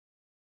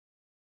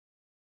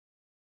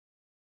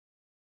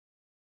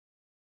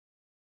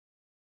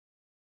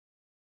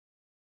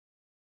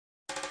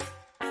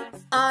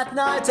At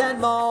night and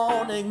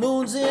morning,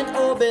 moon's in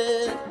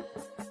orbit,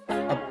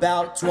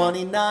 about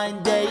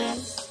 29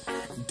 days.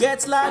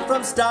 Gets light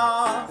from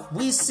star,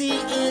 we see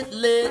it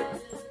lit,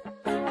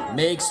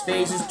 makes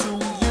faces to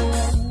you.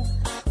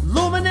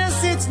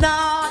 Luminous, it's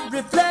not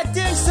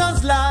reflecting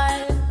sun's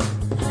light.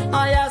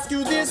 I ask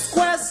you this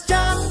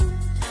question,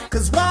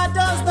 cause why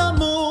does the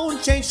moon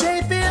change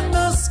shape in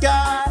the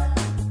sky?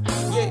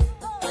 Yeah.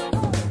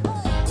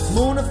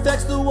 Moon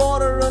affects the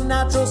water, a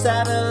natural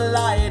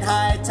satellite.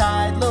 High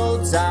tide,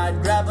 low tide,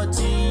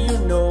 gravity, you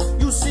know.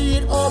 You see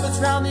it orbits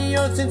round the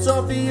earth since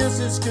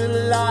Orpheus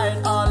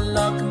collide. Our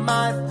luck,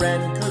 my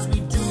friend, cause we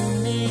do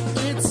need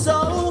it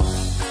so.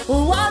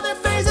 While the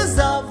phases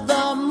of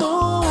the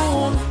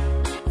moon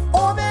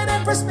orbit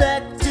in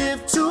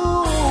perspective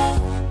too.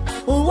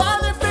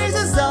 While the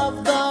phases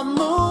of the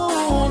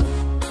moon,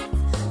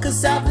 cause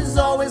south is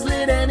always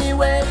lit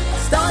anyway.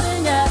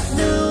 Starting at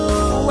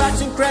noon,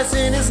 watching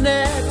crescent is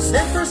next,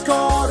 then first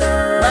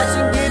quarter.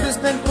 Watching gibbous,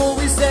 then full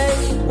we say,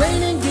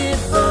 waning gibbous.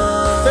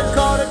 Third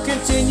quarter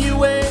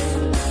continuing,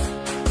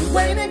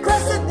 waning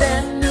crescent,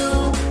 then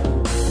new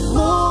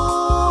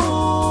moon.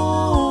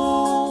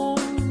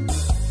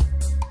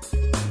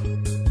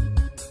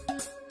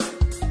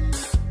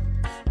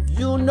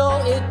 You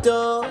know it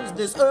does,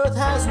 this earth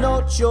has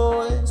no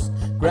choice.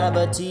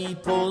 Gravity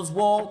pulls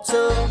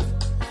water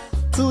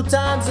 2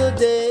 times a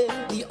day.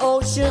 The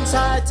ocean's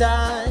high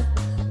tide,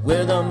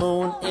 where the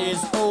moon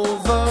is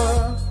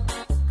over.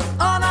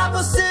 On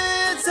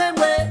opposites and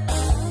way,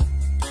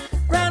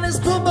 ground is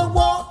pulled but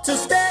water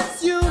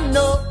stays. You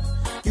know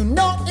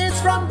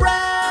it's from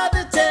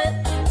gravity.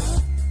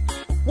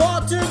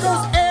 Water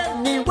goes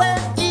anywhere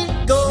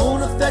it goes.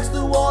 Moon affects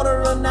the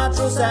water, a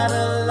natural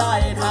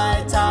satellite.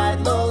 High tide,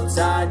 low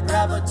tide,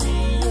 gravity,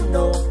 you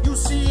know. You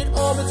see it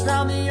orbits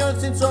round the earth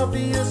since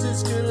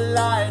Orpheus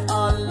collide.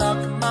 Our luck,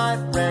 my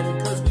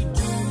friend, cause we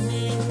do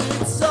need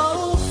it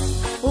so.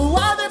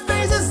 While the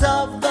phases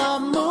of the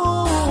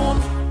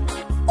moon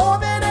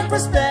orbit in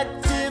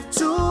perspective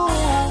too.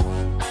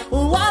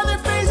 While the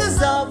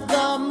phases of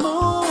the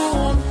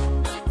moon,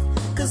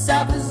 cause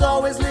south is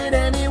always lit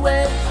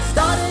anyway.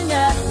 Starting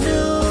at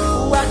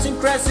noon, watching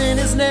crescent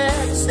is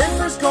next, then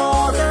first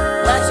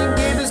quarter. Watching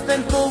gibbous,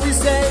 then full we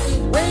say,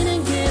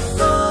 waning gibbous.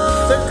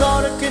 Third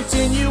quarter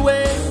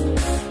continuing,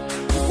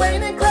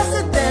 waning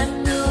crescent,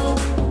 then new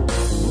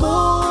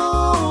moon.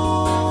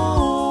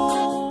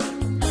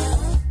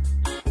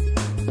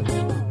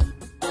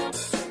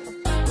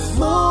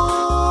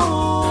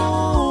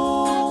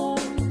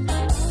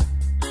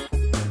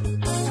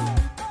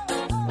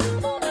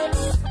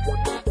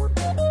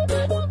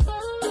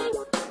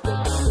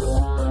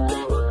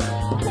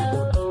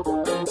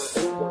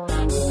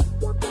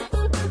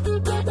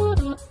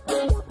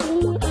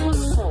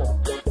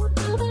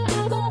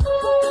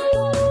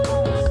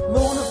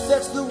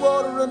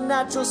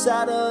 Natural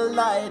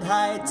satellite,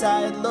 high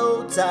tide,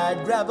 low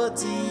tide,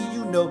 gravity,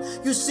 you know.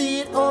 You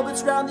see it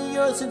orbits round the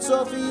earth since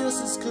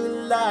Orpheus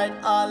collide.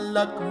 Our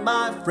luck,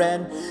 my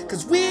friend,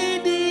 cause we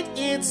need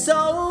it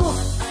so.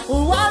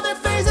 While the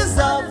phases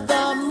of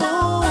the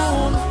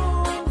moon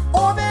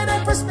orbit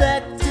in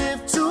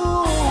perspective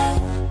too.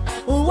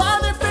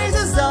 While the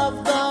phases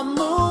of the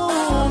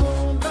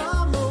moon,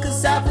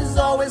 cause south is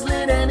always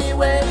lit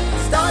anyway.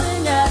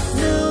 Starting at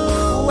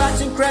noon,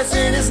 watching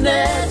crescent is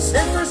next,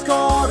 then first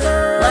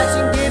quarter.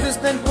 Watching gibbous,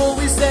 then full